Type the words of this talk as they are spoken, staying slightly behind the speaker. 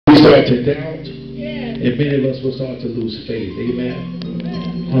start to doubt, and many of us will start to lose faith. Amen.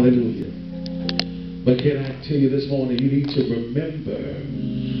 Hallelujah. But can I tell you this morning, you need to remember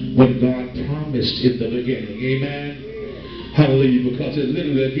what God promised in the beginning. Amen. Hallelujah. Because it's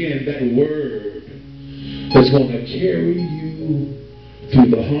literally, again, that word that's going to carry you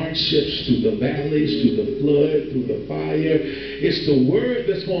through the hardships, through the valleys, through the flood, through the fire. It's the word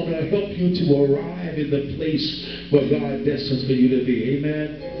that's going to help you to arrive in the place where God destines for you to be.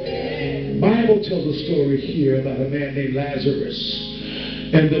 Amen. The Bible tells a story here about a man named Lazarus.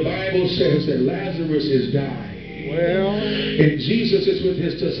 And the Bible says that Lazarus is dying. And Jesus is with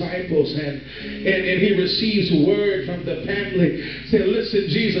his disciples, and he receives word from the family. Say, listen,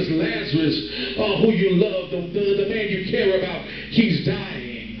 Jesus, Lazarus, who you love, the man you care about, he's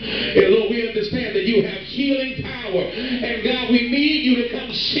dying. And Lord, we understand that you have healing power. And God, we need you to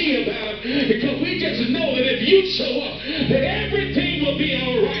come see about it, because we just know that if you show up, that everything will be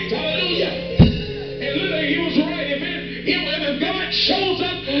all right. Hallelujah. And literally, he was right. If God shows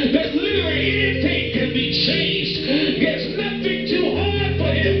up, that literally anything can be changed. There's nothing too hard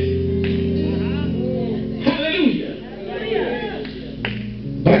for him. Hallelujah.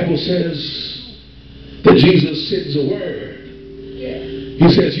 Bible says that Jesus sends a word. He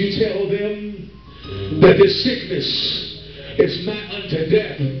says, you tell them that this sickness is not unto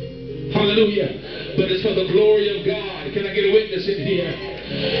death. Hallelujah. But it's for the glory of God. Can I get a witness in here?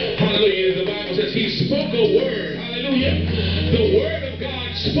 Hallelujah. The Bible says he spoke a word. Hallelujah. The word of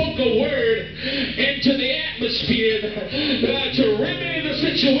God spoke a word into the atmosphere to remedy the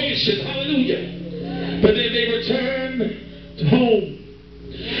situation. Hallelujah. But then they returned home.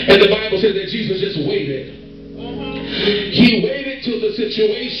 And the Bible says that Jesus just waited. He waited till the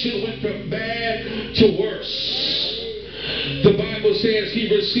situation went from bad to worse. The Bible says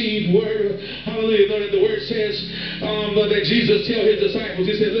he received word. Hallelujah. The word says that Jesus tell his disciples,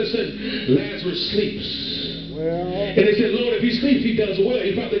 he said, listen, Lazarus sleeps. And they said, Lord, if he sleeps, he does well.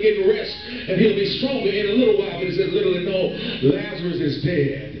 He's probably getting rest, and he'll be stronger in a little while. But he said, literally, no, Lazarus is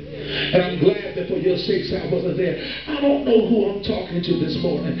dead. And I'm glad that for your sakes I wasn't there. I don't know who I'm talking to this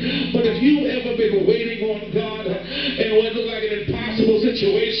morning, but if you've ever been waiting on God and what looked like an impossible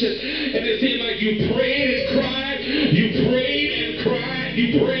situation, and it seemed like you prayed and cried, you prayed and cried,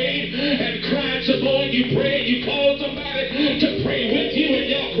 you prayed and cried some more, you prayed, you called somebody to pray with you, and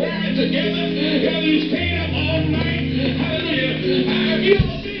y'all cried together, y'all you stayed up all night. Hallelujah. Have you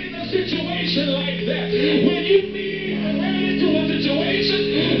ever been in a situation like that when you ran into a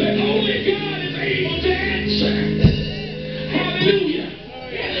situation that only God is able to answer? Hallelujah.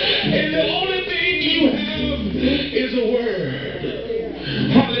 And the only thing you have is a word.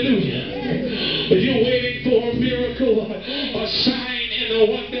 Hallelujah. You're waiting for a miracle, a sign, and a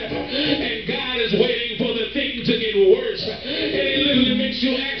wonder, and God is waiting for the thing to get worse. And it literally makes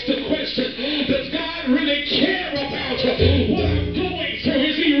you ask the question, does God really care about what I'm going through?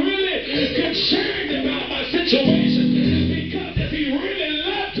 Is he really concerned about my situation? Because if he really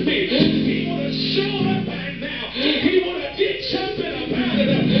loved me, he would have shown up by now. He would have did something about it.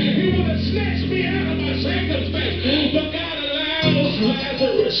 He would have snatched me out of my circumstance. But God allows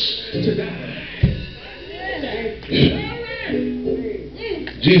Lazarus to die.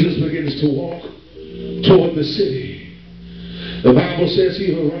 Jesus begins to walk toward the city. The Bible says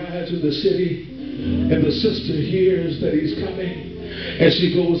he arrives in the city, and the sister hears that he's coming, and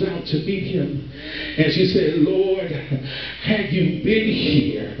she goes out to meet him, and she said, Lord, had you been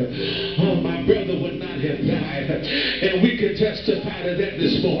here, my brother would not have died. And we can testify to that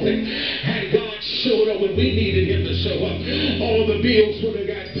this morning. Had God showed up when we needed him to show up, all the bills would have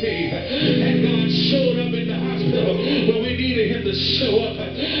got paid. Had God showed up in the hospital when we needed him to show up,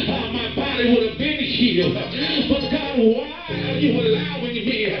 my body would have been healed. But God, why are you allowing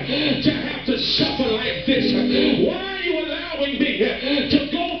me to have to suffer like this? Why are you allowing me to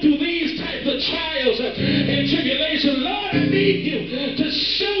go through these types of trials and tribulations? Lord, I need you to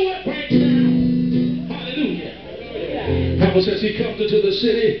show up right now. Hallelujah. The Bible says he comes into the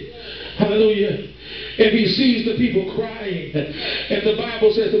city. Hallelujah. And he sees the people crying. And the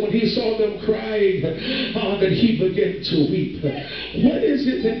Bible says that when he saw them crying, that he began to weep. What is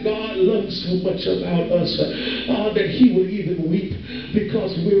it that God loves so much about us that he would even weep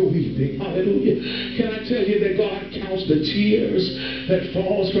because we're weeping? Hallelujah. Can I tell you that God counts the tears that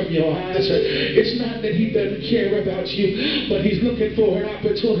falls from your eyes? It's not that he doesn't care about you, but he's looking for an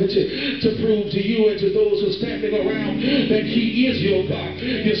opportunity to prove to you and to those who are standing around that he is your God.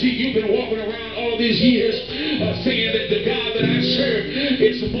 You see, you've been walking around all these years saying that the God that I serve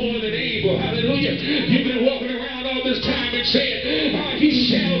is more than able. Hallelujah. You've been walking around all this time and saying, he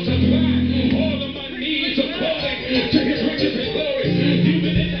shall supply all of my needs according to his riches and glory. You've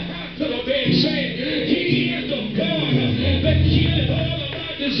been in the house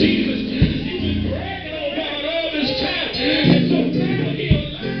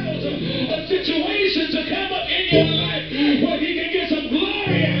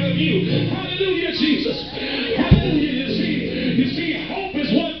Jesus. Hallelujah. You see, hope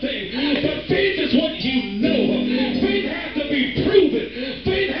is one thing, but faith is what you know. Faith has to be proven.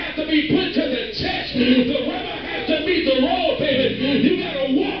 Faith has to be put to the test. The rubber has to meet the road, baby. You got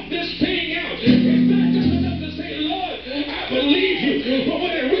to walk this thing out. It's not just enough to say, Lord, I believe you. But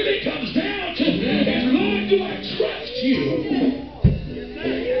when it really comes down to is, Lord, do I trust you?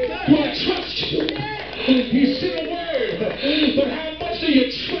 Do I trust you? He sent a word, but how much do you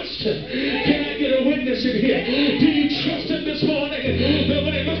trust him? Can I get a witness in here? Do you trust him this morning? That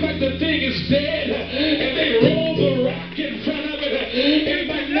when it looks like the thing is dead and they roll the rock in front of it, and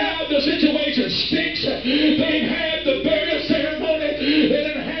by now the situation stinks. They've had the burial ceremony, they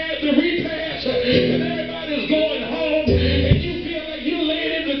done had the repast, and everybody's going home, and you feel like you're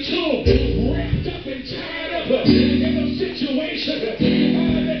laying in the tomb, wrapped up and tied up in a situation that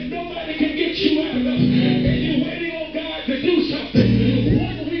nobody can get you out of, and you're waiting on God to do something.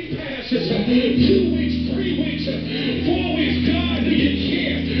 1 week passes, 2 weeks, 3 weeks, 4 weeks. God, do you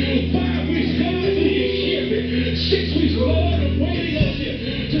care? 5 weeks. God, do you hear me? 6 weeks. Lord, I'm waiting on you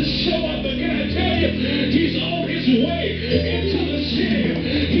to show up. And can I tell you, he's on his way into the city.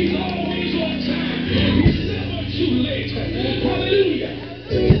 He's always on time. He's never too late. Hallelujah.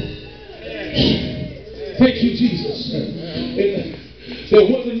 Thank you, Jesus. And there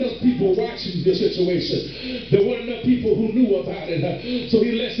wasn't enough people watching the situation. There weren't enough people who knew about it. So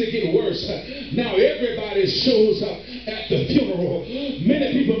he lets it get worse. Now everybody shows up at the funeral.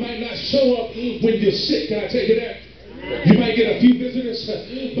 Many people might not show up when you're sick. Can I tell you that? You might get a few visitors,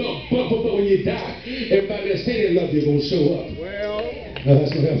 but when you die, everybody that say they love you gonna show up.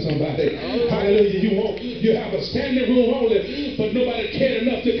 That's gonna help somebody. Hallelujah. You have a standing room only, but nobody cared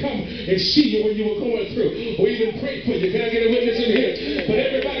enough to come and see you when you were going through, or even pray for you. Can I get a witness in here? But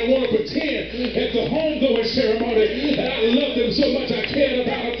everybody want to pretend at the homegoing ceremony that I love them so much I cared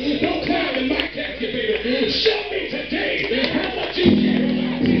about them. Don't climb in my casket, baby. Show me today how much you care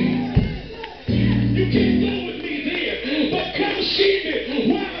about me. You can't go with me there, but come see me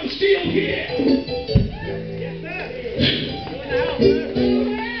while I'm still here.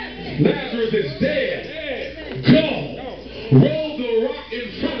 Lazarus is dead, gone. Roll the rock in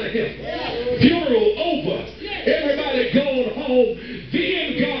front of him. Funeral over. Everybody going home.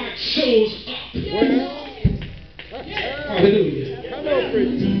 Then God shows up. Hallelujah. Come on,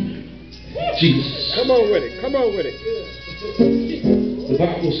 preacher. Jesus. Come on with it. Come on with it. The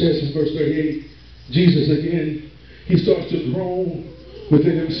Bible says in verse 38, Jesus again, he starts to groan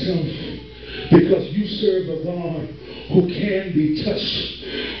within himself because you serve a God who can be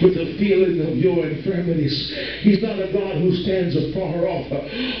touched with the feeling of your infirmities. He's not a God who stands afar off.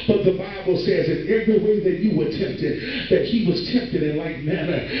 But the Bible says in every way that you were tempted, that he was tempted in like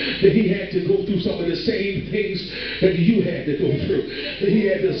manner, that he had to go through some of the same things that you had to go through, that he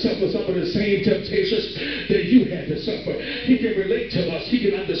had to suffer some of the same temptations that you had to suffer. He can relate to us. He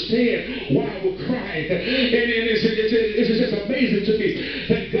can understand why we're crying. And it's just amazing to me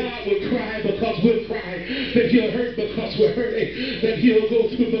that God would cry because we're crying, that he'll hurt because we're hurting, that he'll go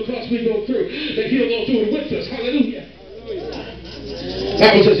through because we go through, that he'll go through it with us. Hallelujah.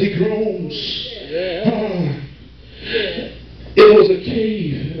 Bible says he groans. It was a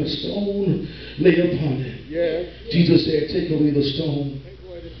cave and a stone lay upon it. Jesus said, take away the stone.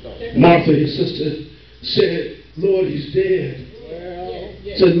 Martha, his sister, said, Lord, he's dead.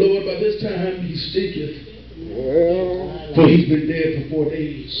 Said, Lord, by this time he stinketh. For he's been dead for 4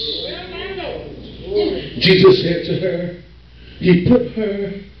 days. Jesus said to her, he put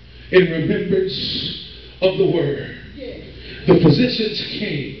her in remembrance of the word. The physicians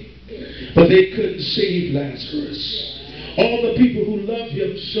came, but they couldn't save Lazarus. All the people who loved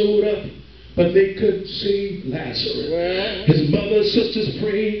him showed up, but they couldn't save Lazarus. His mother, sisters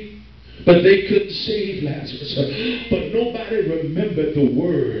prayed, but they couldn't save Lazarus. But nobody remembered the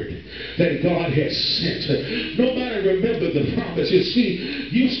word that God had sent. Nobody remembered the promise. You see,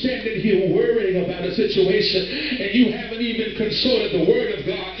 you standing here worrying about a situation, and you haven't even consulted the word of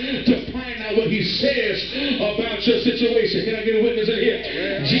God to find out what he says about your situation. Can I get a witness in here?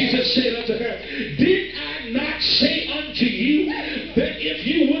 Jesus said unto her, did I not say unto you that if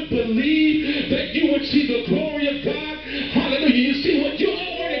you would believe that you would see the glory of God? Hallelujah. You see what you're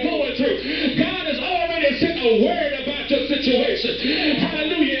already going through. God has already sent a word about your situation.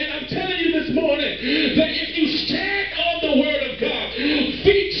 Hallelujah. And I'm telling you this morning that if you stand on the word of God,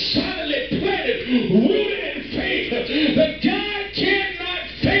 feet solidly planted, rooted in faith, that God cannot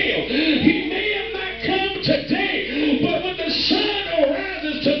fail. He may have not come today, but when the sun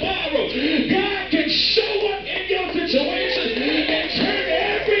arises tomorrow, God can show up in your situation and turn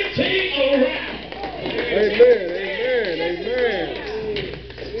everything around. Amen. Amen. Amen.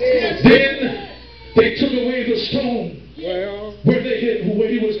 Then They took away the stone where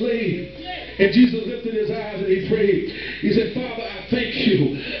he was laid. And Jesus lifted his eyes and he prayed. He said, Father, I thank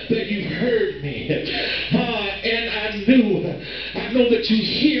you that you've heard me. And I know that you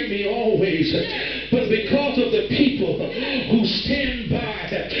hear me always. But because of the people who stand by,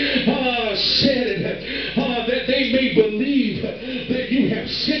 said it, that they may believe that you have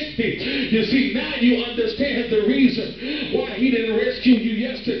sent me. You see, now you understand the reason why he didn't rescue you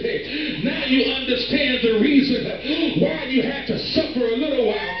yesterday. Now you understand the reason why you had to suffer a little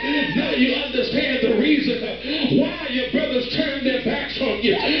while. Now you understand the reason why your brothers turned their backs on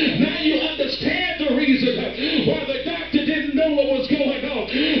you. Now you understand the reason why the doctor didn't know what was going on.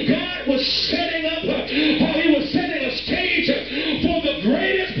 God was setting up, he was setting a stage for the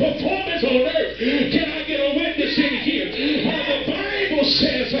greatest performance on earth. Can I get a witness in here? The Bible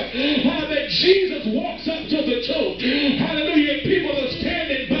says that Jesus walks up to the tomb. Hallelujah. People are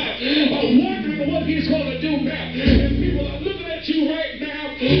standing by, wondering what he's going to do now. And people are looking at you right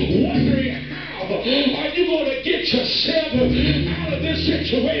now, wondering how are you going to get yourself out of this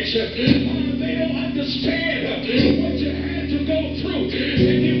situation. They don't understand what you had to go through.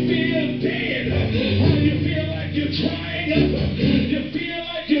 And you feel dead. You feel like you're drying up. You feel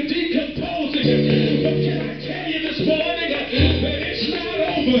like you're decomposing. But can I tell you this morning that it's not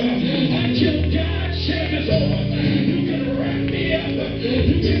over until God says it's over. You can wrap me up.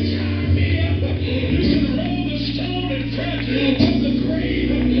 You can tie me up. You can roll the stone in front of the grave.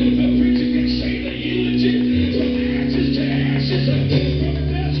 The preacher can say the eulogy from ashes to ashes, from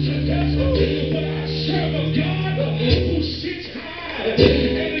dust to dust. But I serve a God who sits high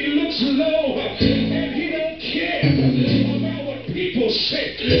and he looks low, and he don't care about what people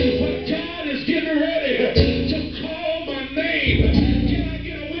say. But God is getting ready to call my name. Can I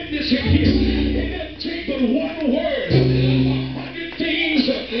get a witness in here? It doesn't take but one word. 100 things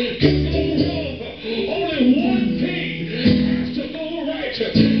can go wrong. Only one thing has to go right.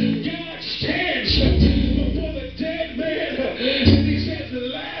 God stands before the dead man and he says,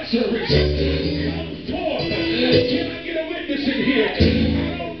 Lazarus, come forth. Can I get a witness in here?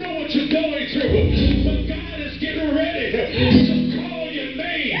 I don't know what you're going through, but God is getting ready to call your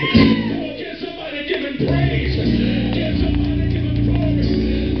name. Come on, get somebody giving praise. Get somebody giving glory.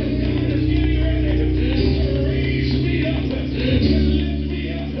 But God is getting ready to raise me up, to lift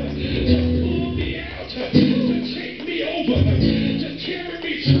me up, to pull me out, to take me over, to carry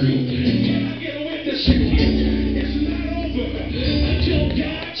me through. Can I get a witness in here? It's not over until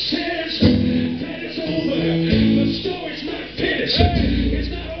God says that it's over. The story's not finished. It's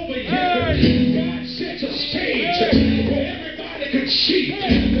not over yet. God sets a stage where everybody could see.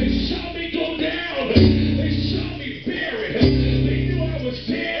 They saw me go down. They saw me buried. They knew I was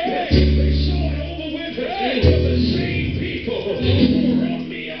dead. They saw it over with. But the same people who wrote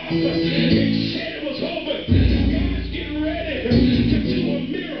me off and said it was over, God's getting ready to do a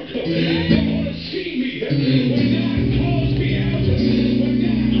miracle. They're going to see me when God calls me out, when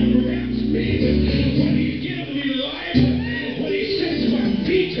God unwraps me, when he gives me life, when he sets my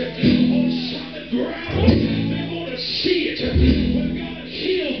feet on solid ground. They're going to see it when God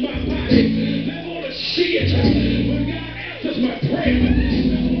heals my body. They're going to see it when God answers my prayer.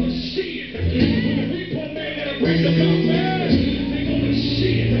 They're going to see it when the repo man got to break the cup. They're going to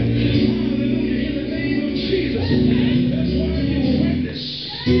see it. Hallelujah. In the name of Jesus. That's why you witness.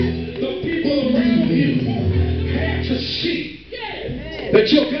 The people around you have to see that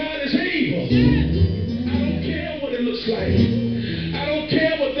your God is able. I don't care what it looks like. I don't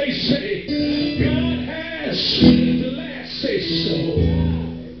care what they say. God has the last say so.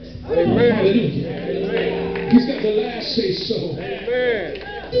 Amen. Hallelujah. He's got the last say so. Amen.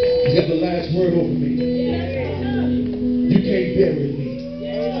 He's got the last word over me. You can't bury me.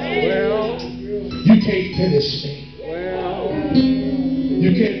 Well, You can't finish me. well,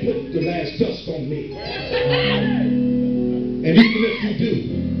 You can't put the last dust on me. And even if you do,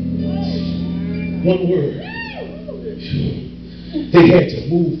 one word. They had to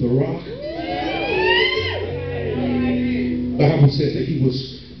move the rock. The Bible says that he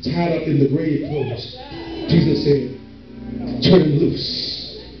was tied up in the grave clothes. Jesus said, turn him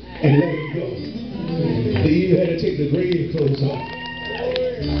loose and let him go. They even had to take the grave clothes off.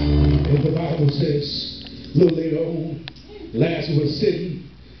 And the Bible says, a little later on, Lazarus was sitting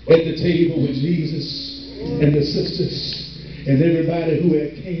at the table with Jesus and the sisters. And everybody who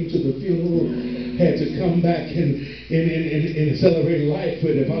had came to the funeral had to come back and celebrate life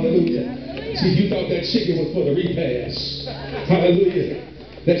with him. Hallelujah. See, you thought that chicken was for the repast. Hallelujah.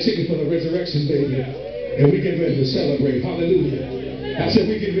 That chicken for the resurrection, baby. And we get ready to celebrate. Hallelujah. I said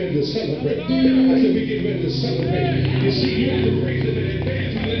we get ready to celebrate. I said we get ready to celebrate. You see, you have to praise him in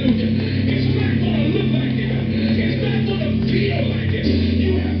advance. Hallelujah. It's not going to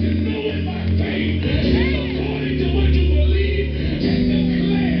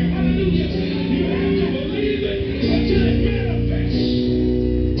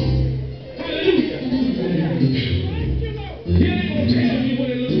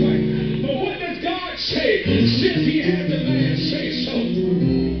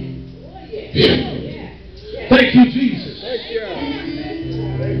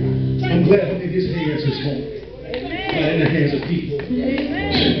glad I'm in his hands this morning. Not in the hands of people.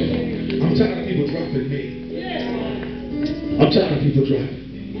 I'm tired of people dropping me. I'm tired of people dropping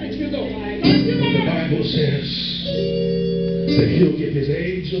me. The Bible says that he'll give his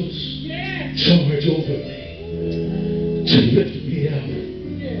angels charge over me to lift me up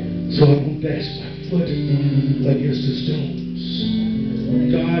so I don't dash my foot against the stones.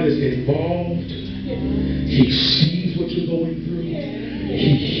 God is involved. He sees what you're going through.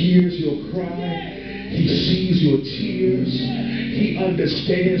 He hears your cry. He sees your tears. He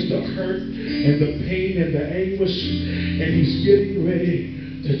understands the hurt and the pain and the anguish. And he's getting ready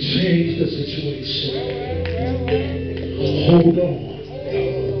to change the situation. Hold on.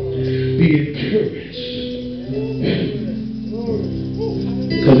 Be encouraged.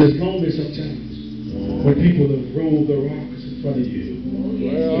 Because it's lonely sometimes when people have rolled the rocks in front of you.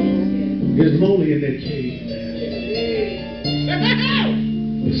 It's lonely in that cave, man.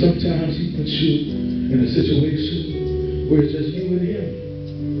 But sometimes he puts you in a situation where it's just you and him.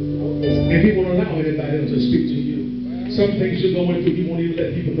 And he won't allow anybody else to speak to you. Some things you're going through, he won't even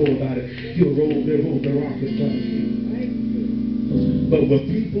let people know about it. He'll roll the rock in front of you. But when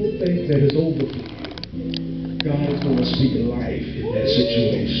people think that it's over for you, God is going to speak life in that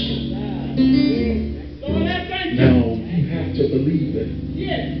situation. Now, you have to believe it.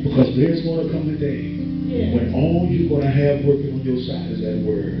 Because there's going to come a day when all you're going to have working on your side is that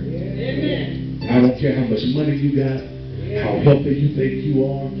word. I don't care how much money you got, how healthy you think you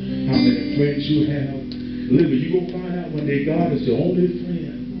are, how many friends you have. Literally, you're going to find out one day God is the only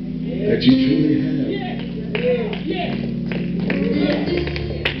friend that you truly have.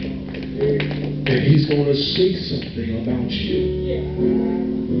 And he's going to say something about you.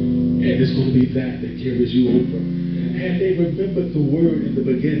 And it's going to be that carries you over. Had they remembered the word in the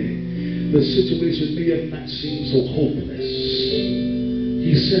beginning, the situation may have not seemed so hopeless.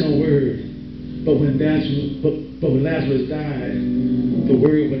 He sent a word, but when Lazarus died, the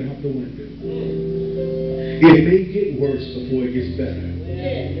word went out the window. It may get worse before it gets better,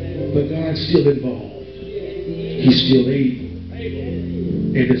 but God's still involved. He's still able.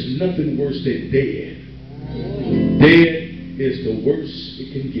 And there's nothing worse than dead. Dead is the worst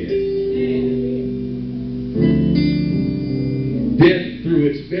it can get. Death threw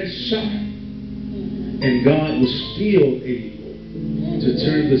its best shot, and God was still able to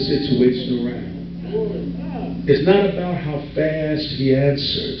turn the situation around. It's not about how fast he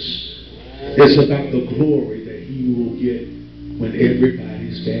answers. It's about the glory that he will get when everybody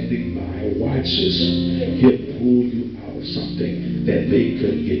standing by watches him pull you out of something that they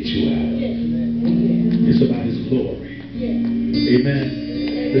couldn't get you out of. It's about his glory. Amen.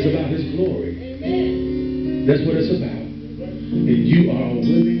 It's about his glory. That's what it's about. And you are a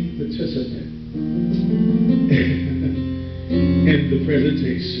willing participant in the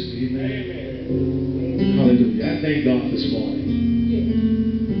presentation. Amen. Hallelujah. I thank God this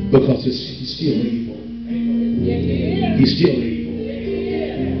morning because he's still able. He's still able.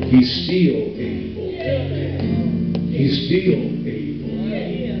 He's still able. He's still able.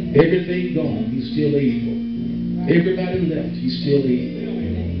 Everything gone, he's still able. Everybody left, he's still able.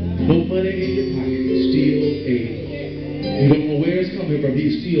 No money in your pocket, he's still able. You don't know where it's coming from,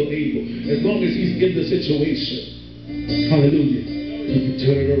 he's still able. As long as he's in the situation, hallelujah, he can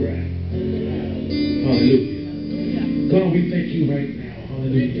turn it around. Hallelujah. God, we thank you right now.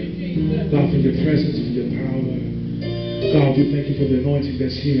 Hallelujah. God, for your presence, for your power. God, we thank you for the anointing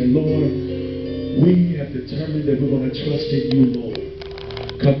that's here. Lord, we have determined that we're going to trust in you, Lord.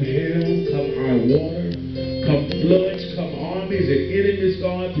 Come hell, come high water, come floods, come armies and enemies,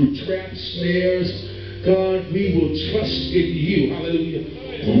 God, through traps, snares. God, we will trust in you. Hallelujah.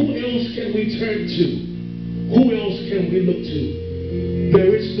 Who else can we turn to? Who else can we look to?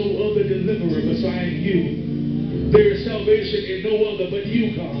 There is no other deliverer beside you. There is salvation in no other but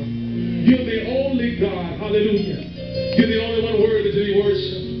you, God. You're the only God. Hallelujah. You're the only one worthy to be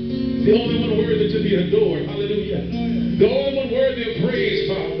worshipped. The only one worthy to be adored. Hallelujah. The only one worthy of praise,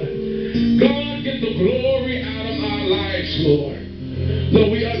 Father. God, get the glory out of our lives, Lord. Lord,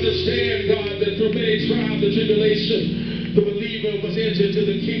 we understand, God, that through many trials and tribulation, the believer must enter into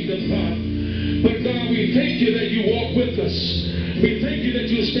the kingdom, God. But God, we thank you that you walk with us. We thank you that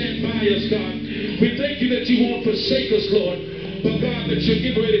you stand by us, God. We thank you that you won't forsake us, Lord. But God, that you're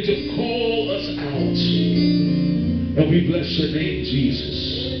getting ready to call us out. And we bless your name,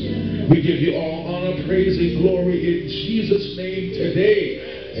 Jesus. We give you all honor, praise, and glory in Jesus' name today.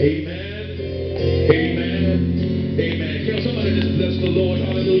 Amen. Amen. Amen. Can somebody just bless the Lord?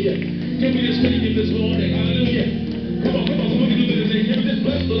 Hallelujah. Can we just thank him this morning? Hallelujah. Come on, come on. Come on, do this thing. Can we just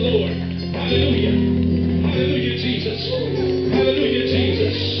bless the Lord? Hallelujah. Hallelujah, Jesus. Hallelujah,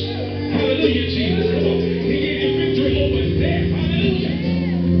 Jesus. Hallelujah.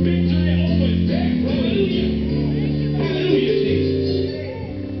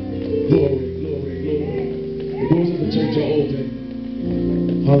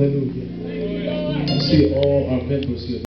 Hallelujah. I see all our members here.